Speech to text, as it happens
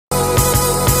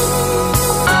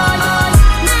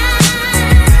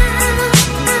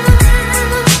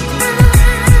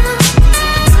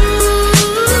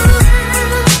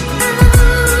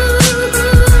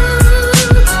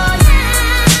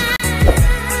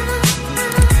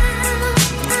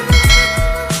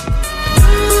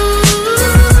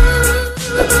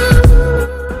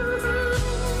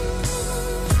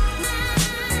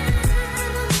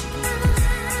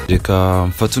reka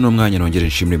mfate uno mwanya nongere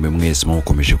nshimire mwe mwese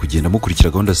mukomeje kugenda mukurikira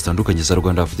gahunda zitandukanye za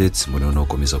Rwanda Updates muri no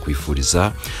komeza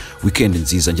kwifuriza weekend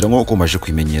nziza ngira ngo ukomeje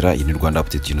kwimenyera iyi Rwanda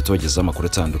Update y'ino tubageza amakuru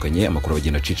atandukanye amakuru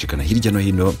bagenda acicikana hirya no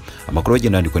hino amakuru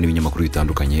bagenda andikwa n'ibinyamakuru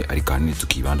bitandukanye ari kandi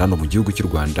tukibanda no mu gihugu cy'u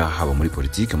Rwanda haba muri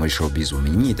politike muri showbiz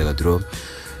ubumenyi imyidagaduro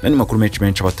nani makuru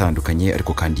menshi abatandukanye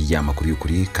ariko kandi ya makuru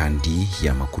y'ukuri kandi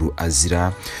ya makuru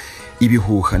azira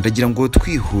ibihuha ndagira ngo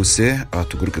twihuse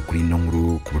tuguruke kuri ino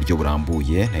nkuru ku buryo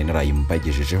burambuye nari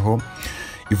narayimbagejejeho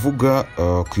ivuga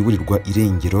kwiburirwa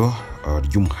irengero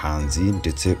ry'umuhanzi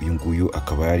ndetse uyu nguyu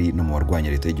akaba yari no mu warwanya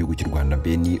leta y'igihugu cy'u Rwanda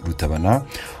Ben Rutabana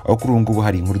aho kuri ubu ngubu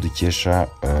hari inkuru dukesha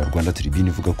Rwanda Tribune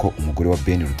ivuga ko umugore wa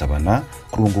Ben Rutabana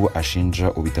kuri ubu ngubu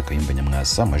ashinja ubita Kayumba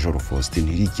Nyamwasa Major Faustin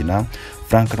Ntirikina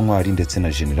Ntwari ndetse na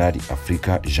Generali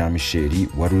Afurika Jean Michel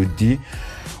wa RUD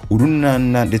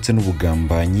Urunana ndetse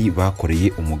n'ubugambanyi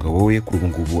bakoreye umugabo we kuri ubu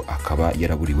ngubu akaba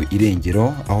yaraburiwe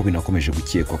irengero aho binakomeje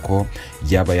gukekwa ko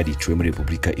yaba yariciwe muri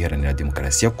Repubulika Iharanira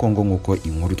Demokarasi ya Kongo nk'uko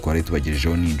inkuru twari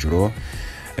tubagejejeho ninjoro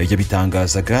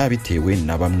yabitangazaga bitewe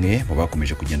na bamwe mu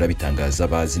bakomeje kugenda bitangaza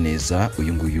bazi neza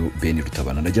uyu nguyu Ben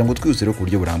Rutabana ndagira ngo twihuse ku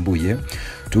buryo burambuye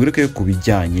tuguruke ku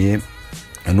bijyanye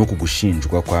no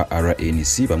kugushinjwa kwa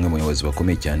RNC bamwe mu bayobozi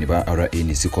bakomeye cyane ba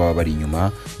RNC ko bari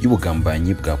inyuma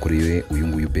y'ubugambanyi bwakorewe uyu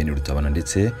nguyu Ben Rutabana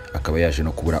ndetse akaba yaje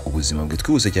no kubura ubuzima bwe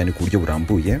twihuse cyane ku buryo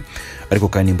burambuye ariko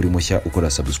kandi muri mushya ukora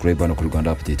subscribe no kuri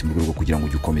Rwanda Update mu rwego kugira ngo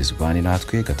ujye ukomeza ubane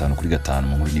natwe 5 kuri 5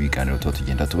 mu nkuru n'ibiganiro tuba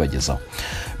tugenda tubagezaho.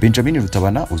 Benjamin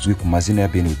Rutabana uzwi ku mazina ya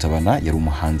Ben Rutabana yari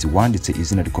umuhanzi wanditse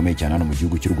izina rikomeye cyane hano mu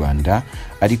gihugu cy'u Rwanda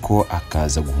ariko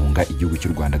akaza guhunga igihugu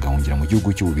cy'u Rwanda gahungira mu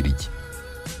gihugu cy'Ububiligi.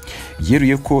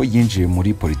 Yeruye ko yinjiye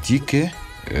muri politike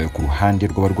ku ruhande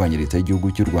rw'abarwanya leta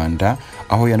y'igihugu cy'u Rwanda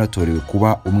aho yanatorewe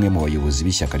kuba umwe mu bayobozi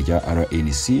b'ishyaka rya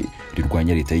RNC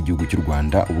rirwanya leta y'igihugu cy'u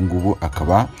Rwanda ubu ngubu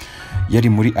akaba yari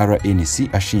muri RNC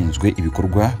ashinzwe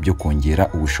ibikorwa byo kongera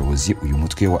ubushobozi uyu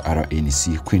mutwe wa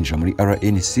RNC kwinjira muri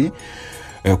RNC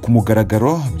ku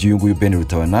mugaragaro by'uyu nguyu Ben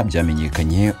Rutabana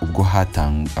byamenyekanye ubwo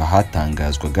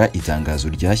hatangazwaga itangazo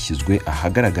ryashyizwe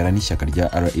ahagaragara n'ishyaka rya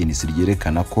RNC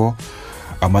ryerekana ko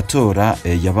amatora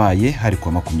yabaye hari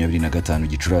kwa 25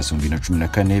 Gicurasi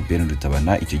 2014 Ben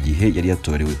Rutabana icyo gihe yari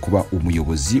yatorewe kuba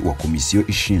umuyobozi wa komisiyo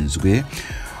ishinzwe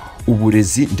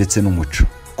uburezi ndetse n'umuco.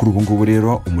 Kuri ubu ngubu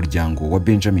rero umuryango wa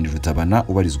Benjamin Rutabana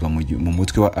ubarizwa mu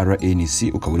mutwe wa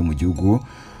RNC ukaba uri mu gihugu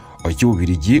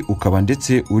cy'Ububiligi ukaba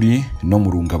ndetse uri no mu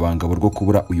rungabangabo rwo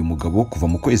kubura uyu mugabo kuva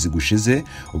mu kwezi gushize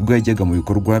ubwo yajyaga mu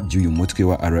bikorwa by'uyu mutwe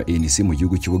wa RNC mu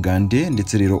gihugu cy'Ubugande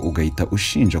ndetse rero ugahita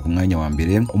ushinja ku mwanya wa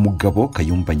mbere umugabo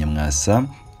Kayumba Nyamwasa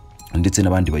ndetse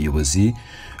n'abandi bayobozi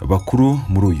bakuru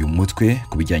muri uyu mutwe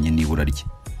kubijyanye n'ibura rye.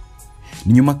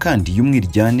 Nyuma kandi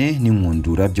y'umwiryane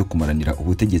n'inkundura byo kumaranira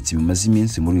ubutegetsi bimaze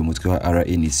iminsi muri uyu mutwe wa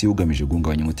RNC ugamije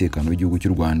guhungabanya umutekano w'igihugu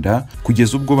cy'u Rwanda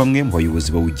kugeza ubwo bamwe mu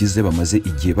bayobozi bawugize bamaze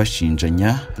igihe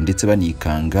bashinjanya ndetse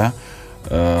banikanga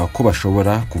ko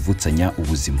bashobora kuvutsanya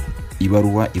ubuzima.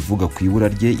 Ibaruwa ivuga ku ibura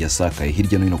rye yasakaye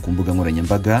hirya no hino ku mbuga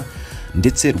nkoranyambaga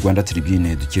ndetse Rwanda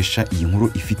Tribune dukesha iyi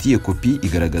nkuru ifitiye kopi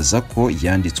igaragaza ko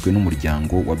yanditswe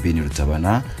n'umuryango wa Ben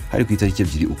Rutabana hari ku itariki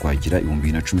 2 Ukwakira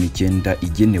 2019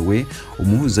 igenewe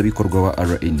umuhuzabikorwa wa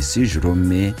RNC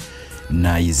Jerome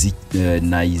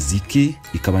Nayiziki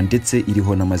ikaba ndetse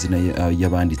iriho n'amazina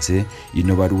y'abanditse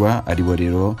ino baruwa aribo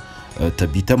rero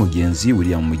Tabita Mugenzi,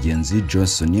 William Mugenzi,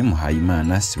 Johnson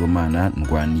Muhayimana, Sibomana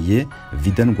Ndwaniye,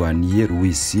 Vida Ndwaniye,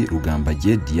 Louis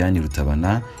Rugambage, Diane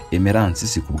Rutabana, Emerance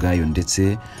Sikubwayo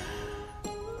ndetse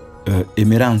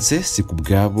Emerance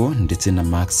Sikubwabo ndetse na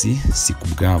Maxi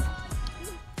Sikubwabo.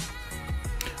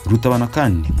 Rutabana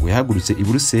kandi ngo yahagurutse i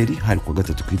Buruseli hari ku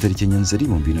 3 ku itariki Nzeri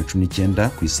 2019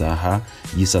 ku isaha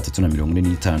y'isa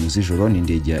 3:45 z'ijoro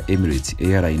n'indege ya Emirates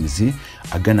Airlines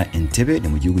agana Entebbe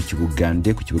mu gihugu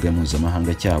cy'Ubugande ku kibuga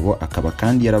mpuzamahanga cyabo akaba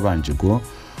kandi yarabanje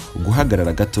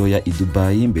guhagarara gatoya i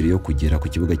Dubai mbere yo kugera ku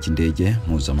kibuga cy'indege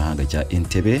mpuzamahanga cya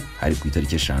Entebbe hari ku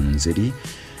itariki 5 Nzeri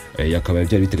yakaba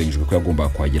byari biteganyijwe ko yagomba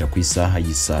kwagera ku isaha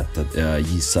y'isa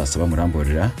 7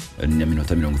 muramborera na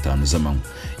minota 50 z'amanywa.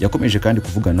 Yakomeje kandi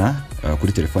kuvugana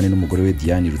kuri telefone n'umugore we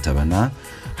Diane Rutabana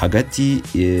hagati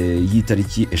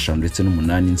y'itariki 5 ndetse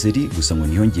n'8 Nzeri gusa ngo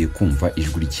ntiyongeye kumva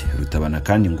ijwi rye. Rutabana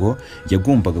kandi ngo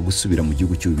yagombaga gusubira mu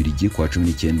gihugu cy'Ububiligi kwa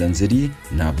 19 Nzeri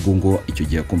ntabwo ngo icyo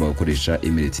gihe yagombaga gukoresha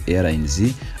Emirates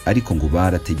Airlines ariko ngo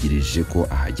barategereje ko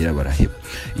ahagera baraheba.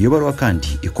 Iyo baruwa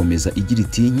kandi ikomeza igira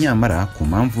iti nyamara ku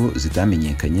mpamvu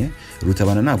zitamenyekanye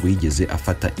Rutabana ntabwo yigeze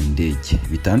afata indege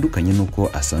bitandukanye nuko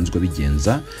asanzwe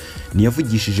bigenza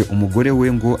niyavugishije umugore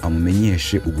we ngo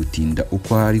amumenyeshe ugutinda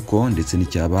uko ariko ndetse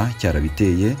n'icyaba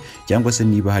cyarabiteye cyangwa se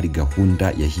niba hari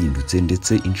gahunda yahindutse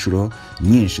ndetse inshuro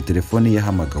nyinshi telefone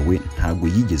yahamagawe ntabwo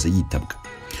yigeze yitabwa.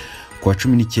 Kwa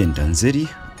 19 Nzeri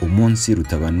umunsi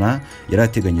Rutabana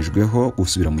yarateganyijweho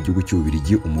gusubira mu gihugu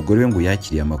cy'Ububiligi, umugore we ngo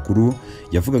yakiriye amakuru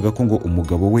yavugaga ko ngo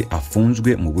umugabo we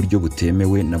afunzwe mu buryo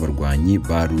butemewe n'abarwanyi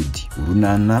ba RUD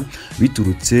Urunana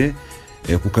biturutse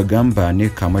ku kagambane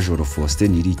ka Major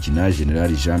Faustin Ntirikina,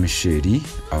 Generali Jean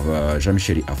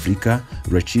Michel Afurika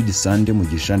Jean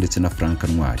Michel ndetse na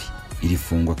Ntwari. Iri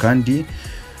fungwa kandi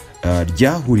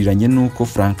ryahuriranye nuko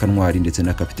Ntwari ndetse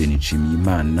na Kapiteni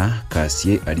Nshimiyimana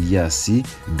Cassier alias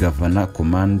Governor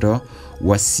Commando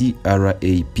wa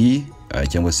CRAP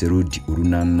cyangwa se RUD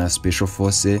Urunana Special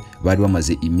Force bari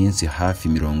bamaze iminsi hafi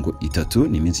 30,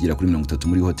 ni iminsi igera kuri 30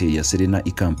 muri hoteli ya Serena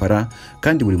i Kampala,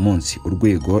 kandi buri munsi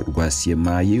urwego rwa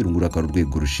CMI runguraka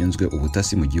urwego rushinzwe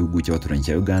ubutasi mu gihugu cy'abaturanyi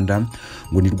cya Uganda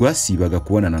ngo nirwasibaga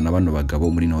kubonana na bano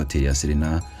bagabo muri hoteli ya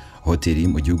Serena hoteli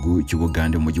mu gihugu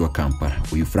cy'Ubugande mu mujyi wa Kampala.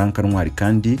 Uyu Ntwari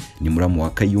kandi ni muramu wa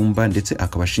Kayumba ndetse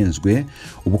akaba ashinzwe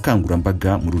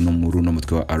ubukangurambaga muri uno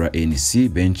mutwe wa RNC.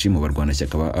 Benshi mu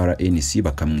barwanashyaka ba RNC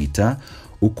bakamwita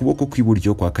ukuboko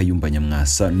kw'iburyo kwa Kayumba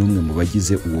Nyamwasa, n'umwe mu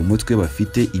bagize uwo mutwe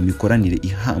bafite imikoranire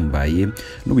ihambaye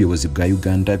n'ubuyobozi bwa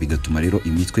Uganda, bigatuma rero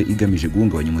imitwe igamije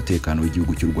guhungabanya umutekano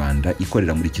w'igihugu cy'u Rwanda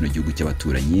ikorera muri kino gihugu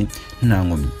cy'abaturanyi nta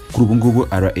nkomyi. Kuri ubu ngubu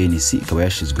RNC ikaba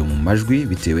yashizwe mu majwi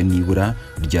bitewe n'ibura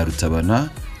rya Rutabana,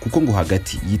 kuko ngo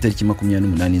hagati y'itariki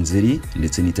 28 Nzeri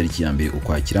ndetse n'itariki ya 1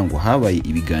 Ukwakira ngo habaye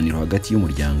ibiganiro hagati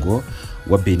y'umuryango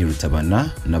wa Ben Rutabana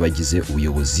n'abagize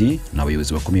ubuyobozi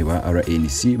n'abayobozi bakomeye ba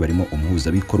RNC barimo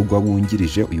umuhuzabikorwa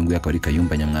wungirije uyu nguyu akaba ari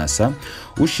Kayumba Nyamwasa,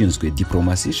 ushinzwe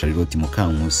diplomasi Charlotte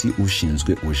Mukankusi,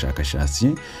 ushinzwe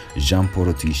ubushakashatsi Jean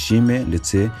Paul Tuyishime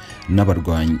ndetse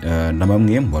n'abarwanyi na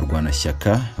bamwe mu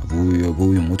barwanashyaka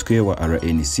b'uyu mutwe wa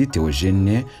RNC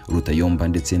Theogene Rutayomba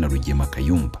ndetse na Rugema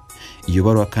Kayumba. Iyo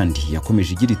baruwa kandi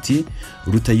yakomeje igira iti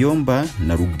Rutayomba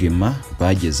na Rugema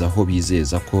bageze aho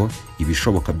bizeza ko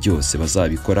ibishoboka byose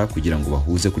bazabikora kugira ngo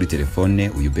bahuze kuri telefone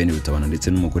uyu Ben Rutabana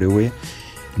ndetse n'umugore we,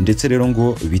 ndetse rero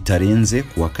ngo bitarenze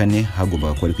kuwa 4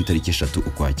 hagombaga kuba ari ku itariki 3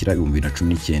 Ukwakira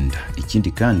 2019.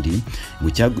 Ikindi kandi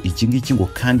iki ngiki ngo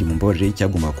kandi mu mbabarire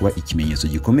cyagombaga kuba ikimenyetso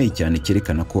gikomeye cyane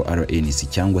cyerekana ko RNC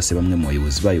cyangwa se bamwe mu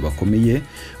bayobozi bayo bakomeye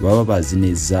baba bazi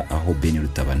neza aho Ben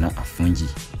Rutabana afungiye.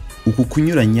 Uku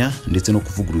kunyuranya ndetse no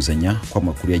kuvuguruzanya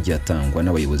kw'amakuru yagiye atangwa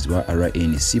n'abayobozi ba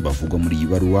RNC bavugwa muri iyi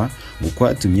baruwa ngo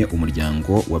kwatumye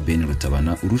umuryango wa Ben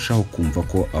Rutabana urushaho kumva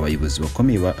ko abayobozi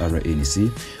bakomeye ba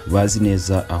RNC bazi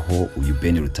neza aho uyu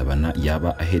Ben Rutabana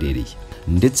yaba aherereye,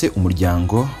 ndetse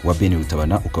umuryango wa Ben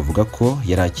Rutabana ukavuga ko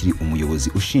yari akiri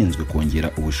umuyobozi ushinzwe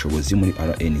kongera ubushobozi muri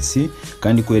RNC,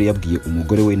 kandi ko yari yabwiye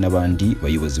umugore we n'abandi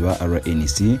bayobozi ba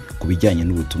RNC kubijyanye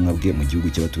n'ubutumwa bwe mu gihugu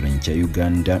cy'abaturanyi cya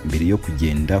Uganda mbere yo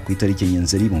kugenda ku itariki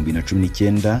Nzeri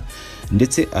 2019,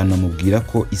 ndetse anamubwira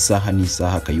ko isaha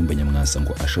n'isaha Kayumba Nyamwasa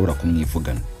ngo ashobora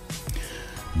kumwivugana.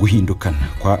 Guhindukana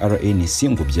kwa RNC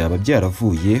ngo byaba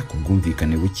byaravuye ku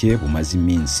bwumvikane buke bumaze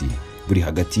iminsi buri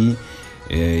hagati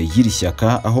y'iri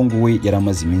shyaka, aho ngo we yari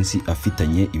amaze iminsi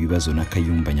afitanye ibibazo na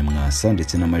Kayumba Nyamwasa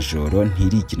ndetse na Majoro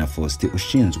Ntirikina Faustin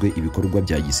ushinzwe ibikorwa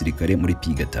bya gisirikare muri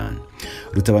P5.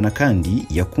 Rutabana kandi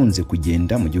yakunze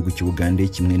kugenda mu gihugu cy'Ubugande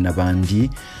kimwe n'abandi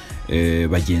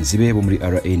bagenzi be bo muri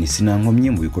RNC nta nkomyi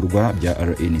mu bikorwa bya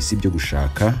RNC byo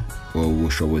gushaka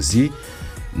ubushobozi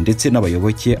ndetse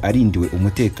n'abayoboke, arindiwe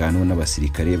umutekano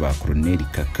n'abasirikare ba Colonel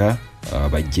Kaka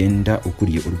bagenda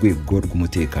ukuriye urwego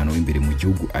rw'umutekano w'imbere mu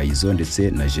gihugu Aizo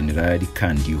ndetse na Generali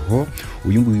Kandiho,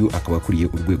 uyu nguyu akaba akuriye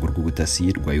urwego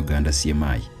rw'ubutasi rwa Uganda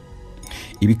CMI.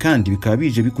 Ibi kandi bikaba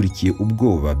bije bikurikiye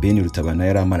ubwoba Ben Rutabana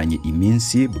yari amaranye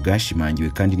iminsi bwashimangiwe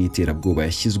kandi n'iterabwoba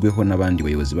yashyizweho n'abandi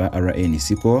bayobozi ba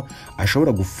RNC ko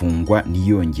ashobora gufungwa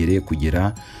niyongere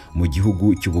kugera mu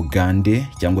gihugu cy'Ubugande,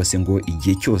 cyangwa se ngo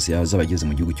igihe cyose yazaba ageze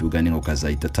mu gihugu cy'Ubugande ngo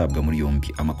kazahita atabwa muri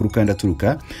yombi. Amakuru kandi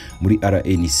aturuka muri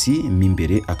RNC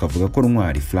mimbere akavuga ko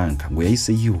Ntwari Frank ngo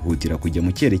yahise yihutira kujya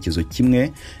mu cyerekezo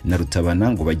kimwe na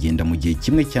Rutabana ngo bagenda mu gihe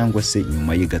kimwe cyangwa se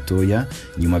nyuma ye gatoya,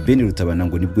 nyuma Ben Rutabana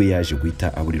ngo nibwo yaje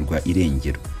guhita aburirwa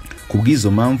irengero.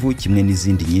 Kubw'izo mpamvu kimwe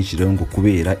n'izindi nyinshi rero ngo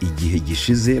kubera igihe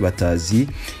gishize batazi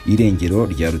irengero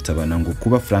rya Rutabana, ngo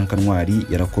kuba Ntwari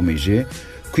yarakomeje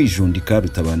kwijundika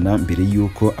Rutabana mbere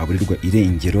yuko aburirwa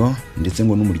irengero, ndetse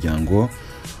ngo n'umuryango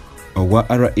wa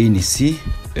RNC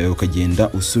ukagenda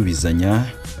usubizanya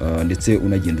ndetse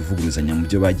unagenda uvuguruzanya mu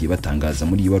byo bagiye batangaza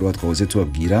muri ibaruwa twahoze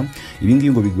tubabwira. Ibi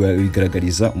ngibi ngo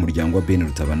bigaragariza umuryango wa Ben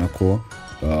Rutabana ko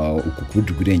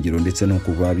ukukurirwa irengero ndetse no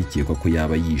kuba bikekwa ko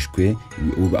yaba yishwe,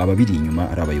 ababiri inyuma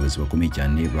ari abayobozi bakomeye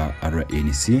cyane ba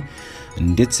RNC,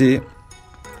 ndetse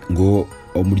ngo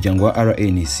umuryango wa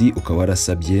RNC ukaba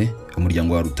warasabye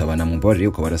umuryango wa Rutabana mu mbabarire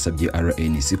ukaba warasabye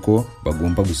RNC ko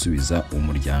bagomba gusubiza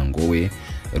umuryango we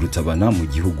Rutabana mu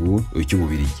gihugu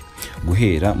cy'Ububiligi.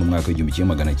 guhera mu mwaka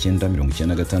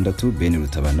w'1996 Ben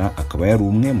Rutabana akaba yari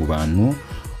umwe mu bantu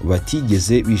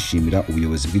batigeze bishimira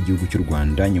ubuyobozi bw'igihugu cy'u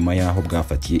Rwanda nyuma yaho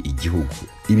bwafatiye igihugu.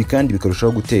 Ibi kandi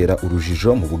bikarushaho gutera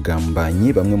urujijo mu bugambanyi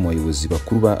bamwe mu bayobozi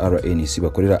bakuru ba RNC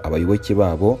bakorera abayoboke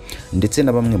babo ndetse na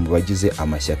bamwe mu bagize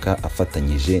amashyaka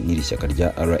afatanyije n'iri shyaka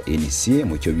rya RNC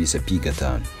mu cyo bise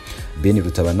P5. Ben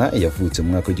Rutabana yavutse mu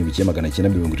mwaka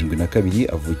w'1972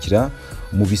 avukira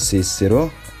mu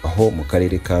Bisesero aho mu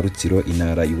karere ka Rutsiro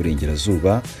intara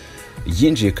y'Uburengerazuba.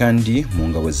 Yinjiye kandi mu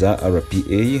ngabo za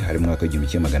RPA hari mu mwaka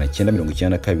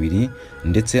w'1992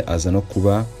 ndetse aza no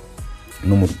kuba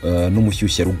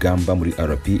n'umushyushya rugamba muri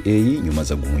RPA nyuma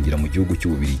za guhungira mu gihugu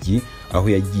cy'Ububiligi aho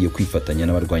yagiye kwifatanya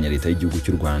n'abarwanya leta y'igihugu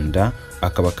cy'u Rwanda.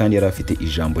 Akaba kandi yari afite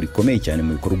ijambo rikomeye cyane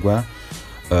mu bikorwa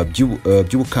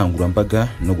by'ubukangurambaga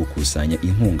no gukusanya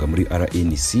inkunga muri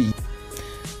RNC,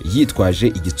 yitwaje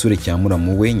igitsure cya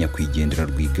muramu we nyakwigendera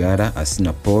Rwigara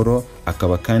Asina Paul.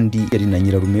 Akaba kandi yari na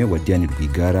nyirarume wa Diane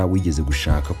Rwigara wigeze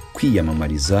gushaka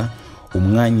kwiyamamariza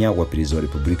umwanya wa perezida wa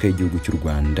Repubulika y'igihugu cy'u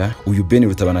Rwanda. Uyu Ben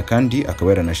Rutabana kandi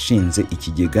akaba yaranashinze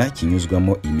ikigega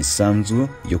kinyuzwamo imisanzu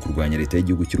yo kurwanya leta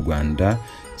y'igihugu cy'u Rwanda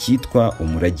cyitwa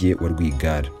Umurage wa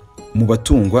Rwigara. Mu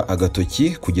batungwa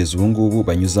agatoki kugeza ubu ngubu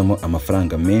banyuzamo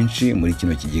amafaranga menshi muri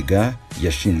kino kigega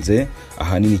yashinze,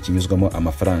 ahanini kinyuzwamo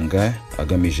amafaranga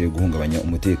agamije guhungabanya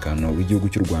umutekano w'igihugu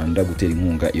cy'u Rwanda, gutera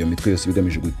inkunga iyo mitwe yose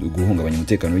bigamije guhungabanya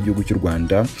umutekano w'igihugu cy'u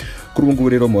Rwanda. Kuri ubu ngubu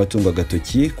rero mu batungwa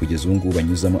agatoki kugeza ubu ngubu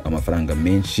banyuzamo amafaranga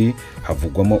menshi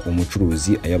havugwamo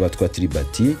umucuruzi Ayabatwa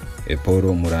Tribati Paul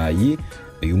Murayi.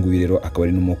 Uyu nguyu rero akaba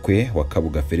ari n'umukwe wa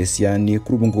Kabuga Feliciani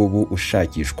kuri ubu ngubu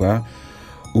ushakishwa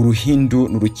uruhindu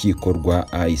n'urukiko rwa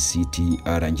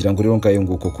ICTR. Ngira ngo rero ngayo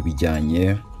nguko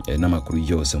kubijyanye n'amakuru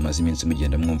yose mumaze iminsi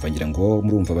mugenda mwumva, ngira ngo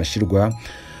murumva bashirwa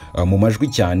mu majwi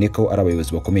cyane ko ari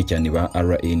abayobozi bakomeye cyane ba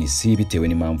RNC bitewe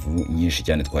n'impamvu nyinshi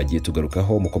cyane twagiye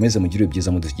tugarukaho. Mukomeze mugire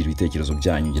byiza mudusigira ibitekerezo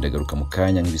byanyu, ngira garuka mu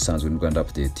kanya nk'ibisanzwe mu Rwanda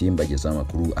Update mbagezaho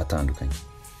amakuru atandukanye.